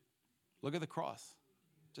 Look at the cross.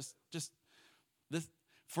 Just this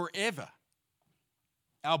forever.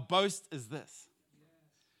 Our boast is this.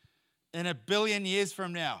 In 1 billion years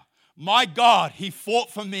from now, my God, he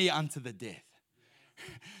fought for me unto the death.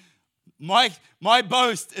 My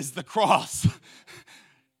boast is the cross.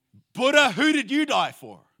 Buddha, who did you die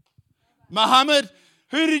for? Muhammad,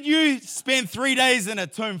 who did you spend 3 days in a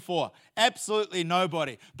tomb for? Absolutely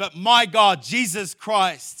nobody. But my God, Jesus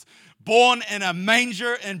Christ, born in a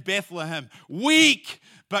manger in Bethlehem, weak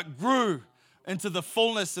but grew into the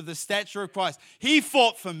fullness of the stature of Christ. He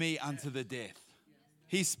fought for me unto the death.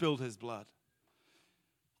 He spilled his blood.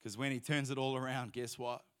 Because when he turns it all around, guess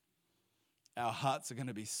what? Our hearts are going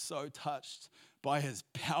to be so touched by his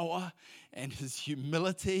power and his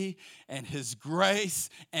humility and his grace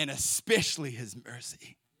and especially his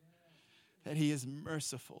mercy. That he is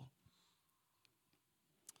merciful.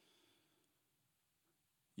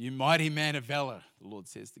 You mighty man of valor, the Lord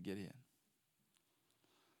says to Gideon.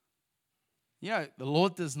 You know, the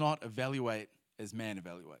Lord does not evaluate as man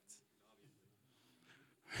evaluates.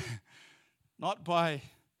 Not by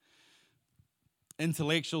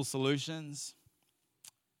intellectual solutions,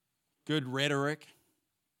 good rhetoric,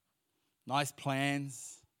 nice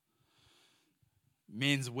plans,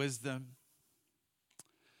 men's wisdom.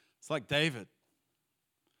 It's like David.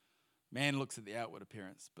 Man looks at the outward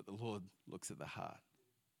appearance, but the Lord looks at the heart.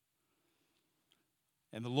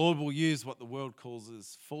 And the Lord will use what the world calls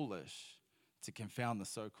as foolish to confound the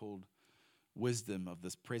so-called wisdom of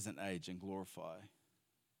this present age and glorify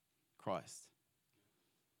Christ.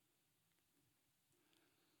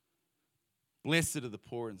 Blessed are the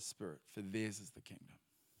poor in spirit, for theirs is the kingdom.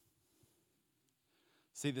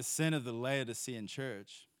 See, the sin of the Laodicean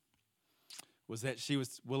church was that she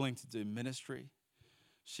was willing to do ministry.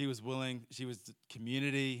 She was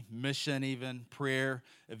community, mission even, prayer,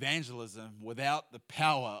 evangelism without the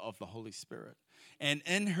power of the Holy Spirit. And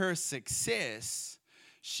in her success,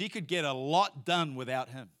 she could get a lot done without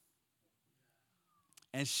him.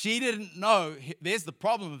 And she didn't know, there's the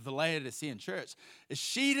problem of the Laodicean church, is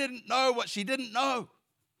she didn't know what she didn't know.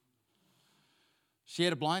 She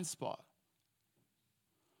had a blind spot.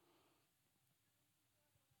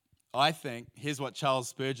 I think, here's what Charles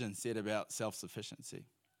Spurgeon said about self-sufficiency.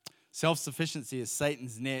 Self-sufficiency is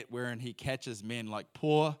Satan's net wherein he catches men like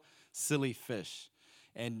poor, silly fish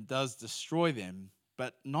and does destroy them,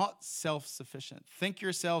 but not self-sufficient. Think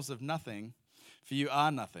yourselves of nothing, for you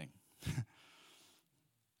are nothing.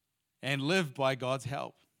 And live by God's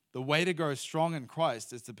help. The way to grow strong in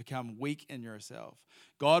Christ is to become weak in yourself.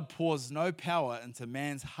 God pours no power into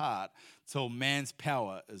man's heart till man's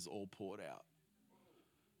power is all poured out.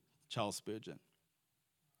 Charles Spurgeon.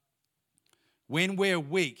 When we're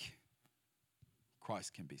weak,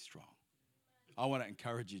 Christ can be strong. I want to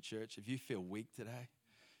encourage you, church, if you feel weak today,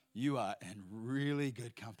 you are in really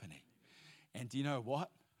good company. And do you know what?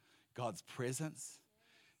 God's presence,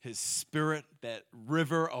 his spirit, that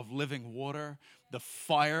river of living water, the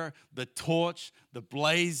fire, the torch, the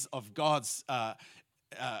blaze of God's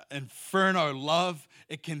inferno love,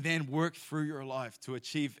 it can then work through your life to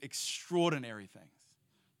achieve extraordinary things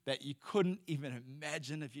that you couldn't even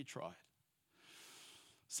imagine if you tried.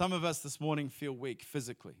 Some of us this morning feel weak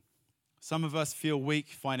physically. Some of us feel weak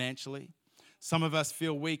financially. Some of us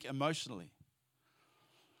feel weak emotionally.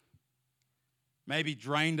 maybe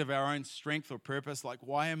drained of our own strength or purpose, like,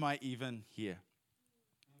 why am I even here?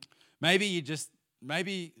 Maybe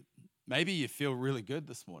you feel really good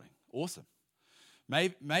this morning. Awesome.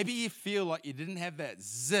 Maybe you feel like you didn't have that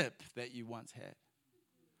zip that you once had.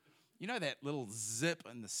 You know that little zip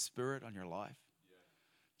in the spirit on your life?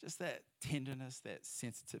 Just that tenderness, that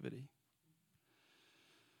sensitivity.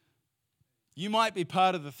 You might be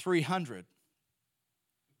part of the 300,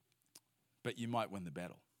 but you might win the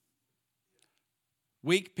battle.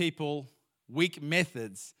 Weak people, weak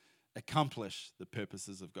methods accomplish the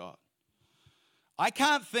purposes of God. I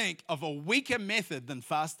can't think of a weaker method than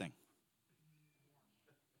fasting.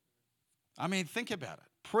 I mean, think about it.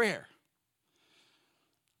 Prayer.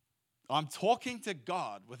 I'm talking to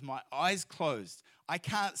God with my eyes closed. I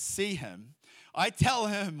can't see him. I tell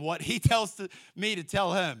him what he tells me to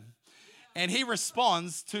tell him, and he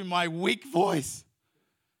responds to my weak voice.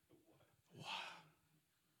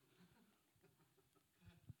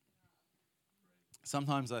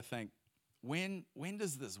 Sometimes I think, when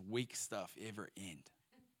does this weak stuff ever end?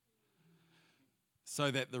 So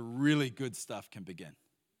that the really good stuff can begin.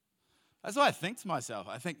 That's what I think to myself.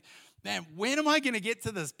 I think, man, when am I going to get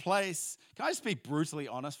to this place? Can I just be brutally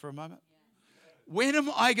honest for a moment? When am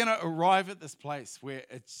I going to arrive at this place where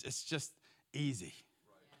it's just easy?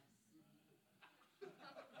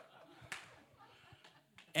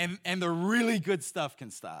 And the really good stuff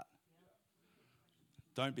can start.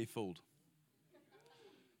 Don't be fooled.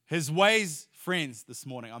 His ways, friends, this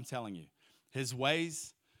morning, I'm telling you, his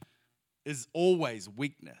ways is always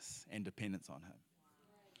weakness and dependence on him.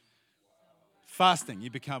 Fasting, you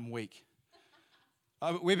become weak.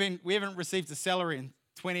 We haven't received a salary in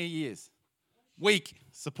 20 years. Weak,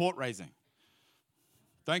 support raising.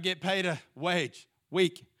 Don't get paid a wage.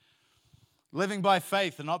 Weak. Living by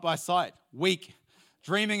faith and not by sight. Weak.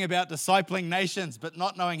 Dreaming about discipling nations but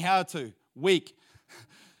not knowing how to. Weak.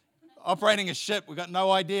 Operating a ship, we've got no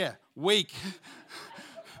idea. Weak.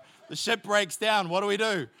 The ship breaks down, what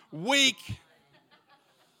do? Weak.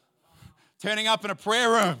 Turning up in a prayer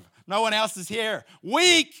room, no one else is here.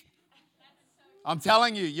 Weak. I'm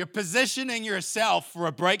telling you, you're positioning yourself for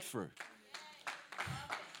a breakthrough.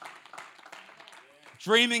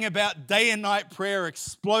 Dreaming about day and night prayer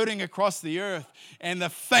exploding across the earth and the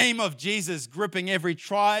fame of Jesus gripping every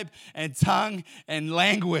tribe and tongue and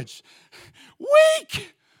language.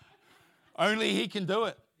 Weak. Only he can do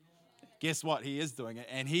it. Guess what? He is doing it.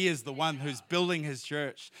 And he is the one who's building his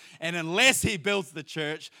church. And unless he builds the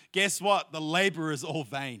church, guess what? The labor is all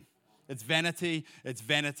vain. It's vanity,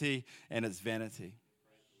 and it's vanity.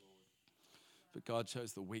 But God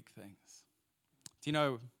chose the weak things. Do you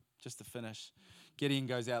know, just to finish, Gideon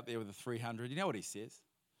goes out there with the 300. You know what he says?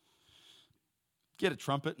 Get a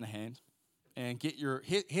trumpet in the hand and get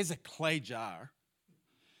here's a clay jar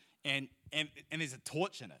and there's a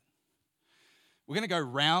torch in it. We're going to go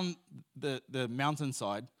round the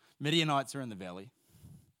mountainside. Midianites are in the valley.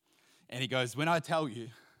 And he goes, when I tell you,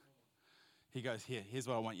 he goes, here's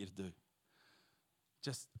what I want you to do.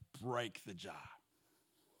 Just break the jar.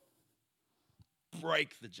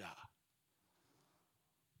 Break the jar.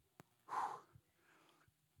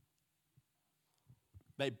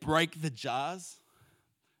 They break the jars.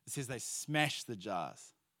 It says they smash the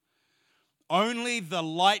jars. Only the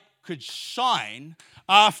light could shine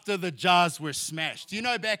after the jars were smashed. Do you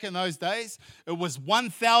know back in those days, it was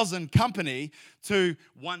 1,000 company to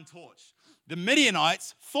one torch. The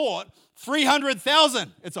Midianites thought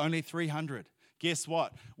 300,000. It's only 300. Guess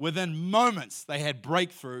what? Within moments, they had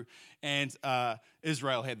breakthrough and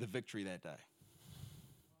Israel had the victory that day.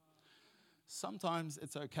 Sometimes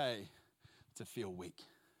it's okay to feel weak.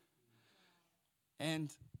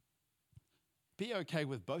 And be okay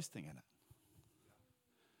with boasting in it.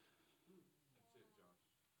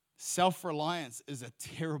 Self-reliance is a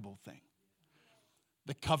terrible thing.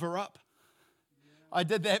 The cover-up. I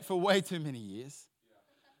did that for way too many years.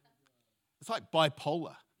 It's like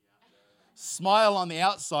bipolar. Smile on the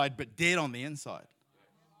outside, but dead on the inside.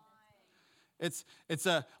 It's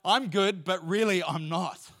I'm good, but really I'm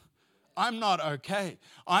not. I'm not okay.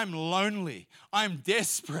 I'm lonely. I'm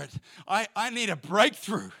desperate. I need a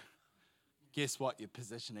breakthrough. Guess what? You're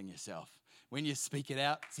positioning yourself. When you speak it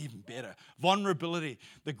out, it's even better. Vulnerability.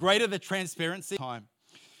 The greater the transparency. Time.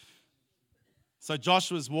 So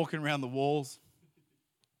Joshua's walking around the walls.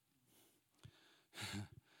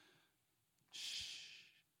 Shh.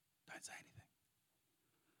 Don't say anything.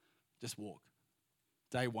 Just walk.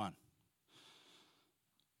 Day one.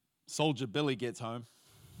 Soldier Billy gets home.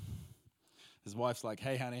 His wife's like,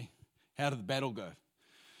 hey, honey, how did the battle go?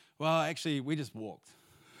 Well, actually, we just walked.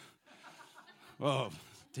 Oh,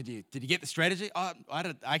 Did you get the strategy? I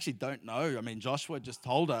actually don't know. I mean, Joshua just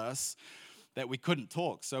told us that we couldn't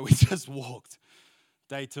talk, so we just walked.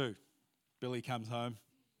 Day 2, Billy comes home.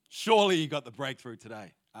 Surely you got the breakthrough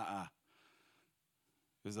today. It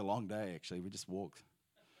was a long day, actually. We just walked.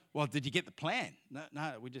 Well, did you get the plan?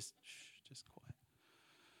 No, we just quiet.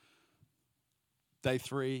 Day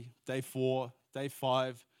 3, day 4, day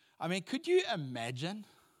 5. I mean, could you imagine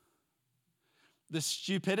the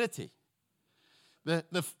stupidity,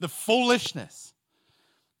 the foolishness,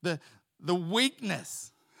 the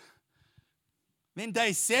weakness? Then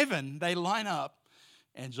day 7, they line up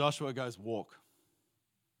and Joshua goes, walk.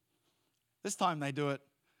 This time they do it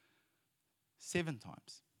 7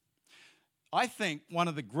 times. I think one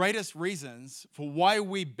of the greatest reasons for why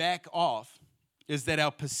we back off is that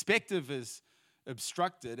our perspective is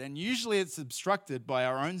obstructed, and usually it's obstructed by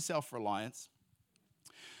our own self-reliance,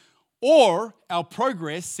 or our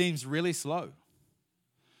progress seems really slow.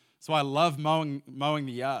 So I love mowing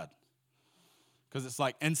the yard because it's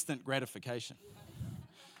like instant gratification.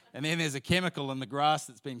 And then there's a chemical in the grass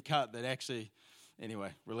that's been cut that actually, anyway,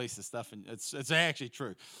 releases stuff, and it's actually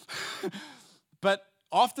true. But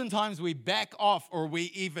oftentimes we back off or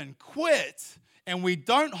we even quit and we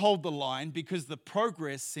don't hold the line because the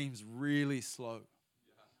progress seems really slow.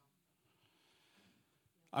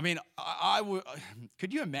 I mean,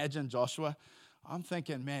 could you imagine Joshua? I'm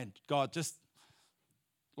thinking, man, God, just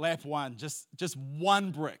lap 1, just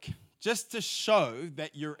 1 brick, just to show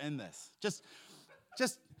that you're in this. Just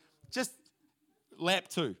lap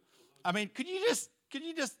 2. I mean, could you just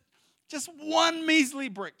 1 measly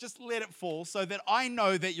brick, just let it fall so that I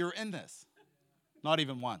know that you're in this? Not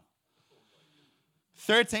even 1.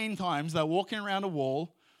 13 times they're walking around a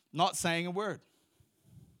wall, not saying a word.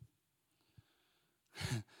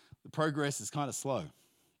 The progress is kind of slow.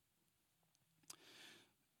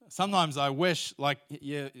 Sometimes I wish, like,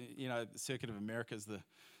 the Circuit of America is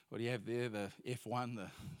what do you have there? The F1, the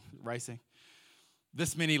racing.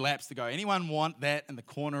 This many laps to go. Anyone want that in the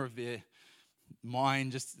corner of their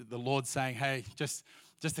mind? Just the Lord saying, hey, just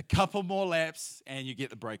a couple more laps and you get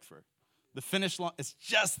the breakthrough. The finish line is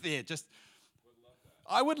just there.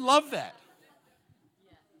 I would love that.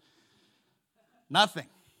 Nothing.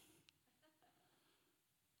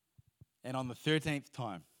 And on the 13th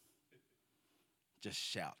time, just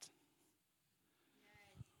shout.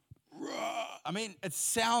 I mean, it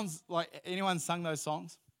sounds like, anyone sung those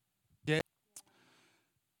songs? Yeah.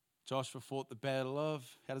 Joshua fought the battle of,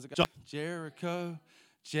 how does it go? Jericho,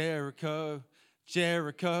 Jericho,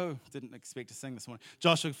 Jericho. Didn't expect to sing this morning.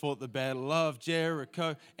 Joshua fought the battle of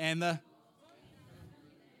Jericho and the...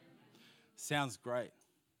 Sounds great.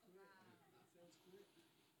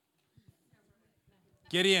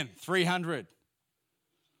 Gideon, 300.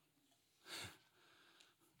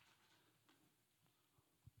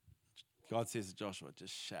 God says to Joshua,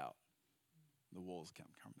 just shout. The walls come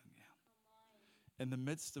crumbling down. In the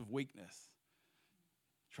midst of weakness,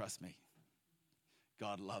 trust me,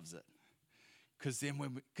 God loves it.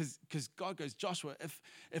 Because God goes, Joshua,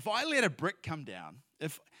 if I let a brick come down,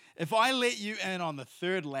 if I let you in on the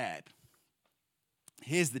 3rd lap,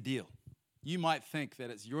 here's the deal. You might think that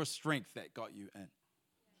it's your strength that got you in.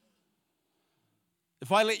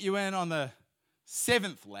 If I let you in on the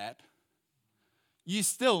 7th lap, you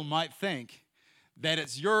still might think that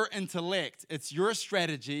it's your intellect, it's your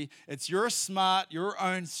strategy, it's your your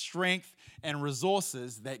own strength and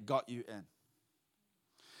resources that got you in.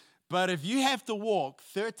 But if you have to walk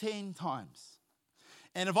 13 times,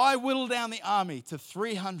 and if I whittle down the army to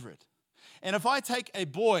 300, and if I take a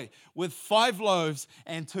boy with 5 loaves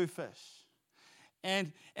and 2 fish,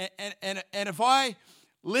 and if I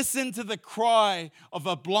listen to the cry of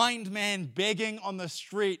a blind man begging on the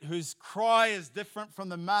street whose cry is different from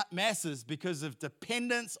the masses because of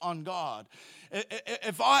dependence on God,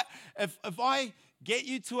 if I get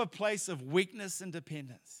you to a place of weakness and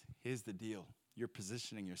dependence, here's the deal. You're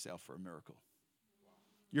positioning yourself for a miracle.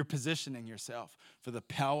 You're positioning yourself for the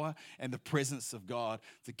power and the presence of God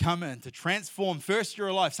to come in, to transform first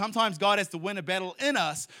your life. Sometimes God has to win a battle in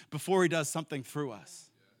us before he does something through us.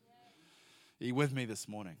 Are you with me this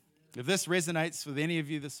morning? If this resonates with any of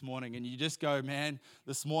you this morning and you just go, man,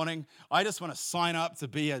 this morning, I just want to sign up to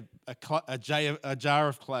be a jar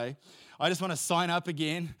of clay. I just want to sign up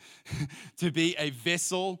again to be a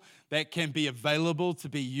vessel that can be available to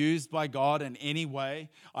be used by God in any way.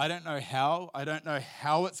 I don't know how. I don't know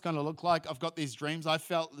how it's going to look like. I've got these dreams. I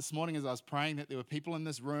felt this morning as I was praying that there were people in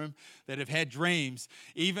this room that have had dreams,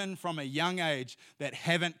 even from a young age, that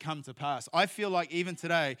haven't come to pass. I feel like even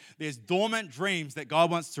today, there's dormant dreams that God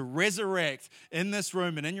wants to resurrect in this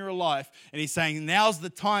room and in your life. And He's saying, now's the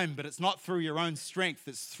time, but it's not through your own strength.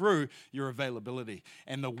 It's through your availability.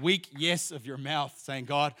 And the weak yes of your mouth saying,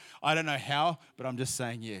 God, I don't know how, but I'm just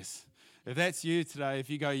saying yes. If that's you today,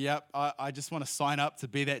 if you go, yep, I just want to sign up to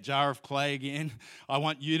be that jar of clay again. I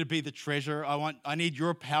want you to be the treasure. I need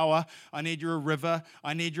your power. I need your river.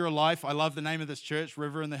 I need your life. I love the name of this church,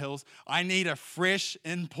 River in the Hills. I need a fresh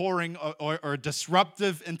inpouring or a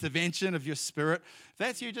disruptive intervention of your Spirit. If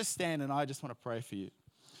that's you, just stand and I just want to pray for you.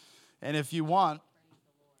 And if you want,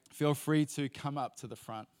 feel free to come up to the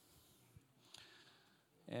front.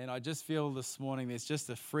 And I just feel this morning there's just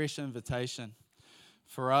a fresh invitation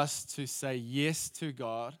for us to say yes to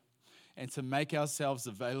God and to make ourselves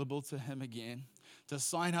available to Him again, to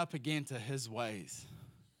sign up again to His ways.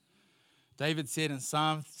 David said in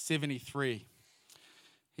Psalm 73,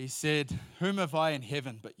 he said, whom have I in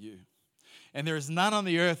heaven but you? And there is none on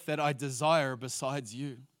the earth that I desire besides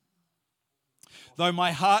you. Though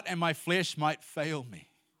my heart and my flesh might fail me,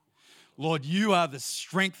 Lord, you are the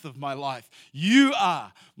strength of my life. You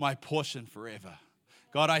are my portion forever.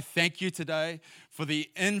 God, I thank you today for the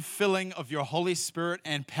infilling of your Holy Spirit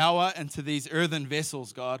and power into these earthen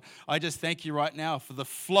vessels, God. I just thank you right now for the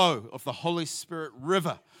flow of the Holy Spirit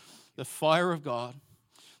river, the fire of God,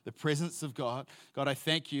 the presence of God. God, I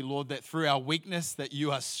thank you, Lord, that through our weakness that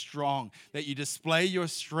you are strong, that you display your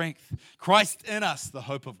strength. Christ in us, the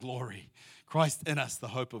hope of glory. Christ in us, the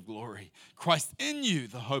hope of glory. Christ in you,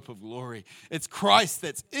 the hope of glory. It's Christ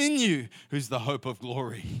that's in you who's the hope of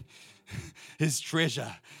glory. His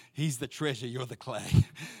treasure. He's the treasure. You're the clay.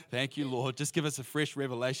 Thank you, Lord. Just give us a fresh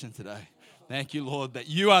revelation today. Thank you, Lord, that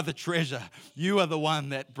you are the treasure. You are the one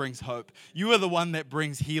that brings hope. You are the one that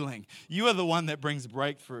brings healing. You are the one that brings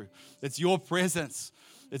breakthrough. It's your presence.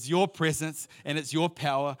 It's your presence, and it's your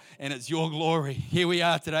power, and it's your glory. Here we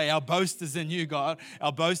are today. Our boast is in you, God.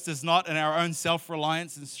 Our boast is not in our own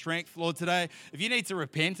self-reliance and strength, Lord, today. If you need to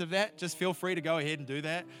repent of that, just feel free to go ahead and do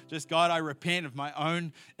that. Just, God, I repent of my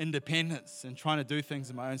own independence and trying to do things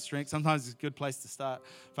in my own strength. Sometimes it's a good place to start.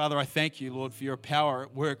 Father, I thank you, Lord, for your power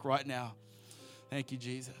at work right now. Thank you,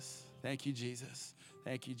 Jesus. Thank you, Jesus.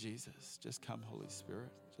 Thank you, Jesus. Just come, Holy Spirit.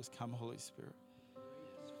 Just come, Holy Spirit.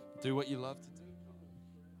 Do what you love to do.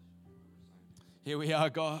 Here we are,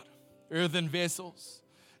 God, earthen vessels,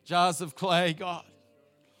 jars of clay, God.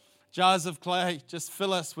 Jars of clay, just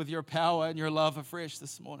fill us with your power and your love afresh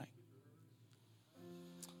this morning.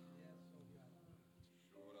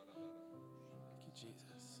 Thank you,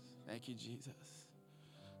 Jesus. Thank you, Jesus.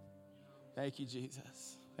 Thank you,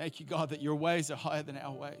 Jesus. Thank you, God, that your ways are higher than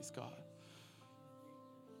our ways, God.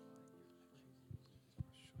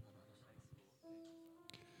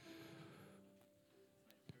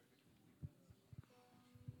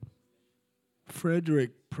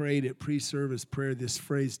 Frederick prayed at pre-service prayer this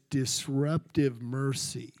phrase, disruptive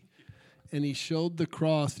mercy. And he showed the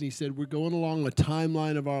cross and he said, we're going along a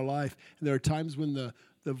timeline of our life. And there are times when the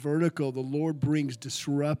vertical, the Lord brings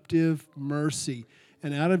disruptive mercy.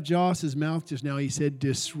 And out of Joss's mouth just now, he said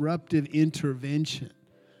disruptive intervention.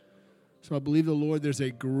 So I believe the Lord, there's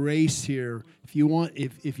a grace here. If you want,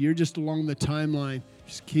 if you're just along the timeline,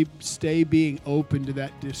 just stay being open to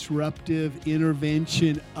that disruptive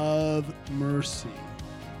intervention of mercy.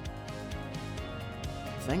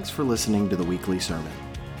 Thanks for listening to the weekly sermon.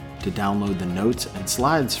 To download the notes and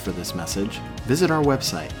slides for this message, visit our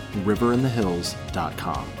website,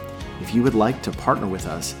 riverinthehills.com. If you would like to partner with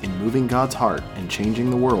us in moving God's heart and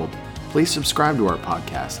changing the world, please subscribe to our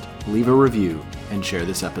podcast, leave a review, and share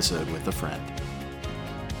this episode with a friend.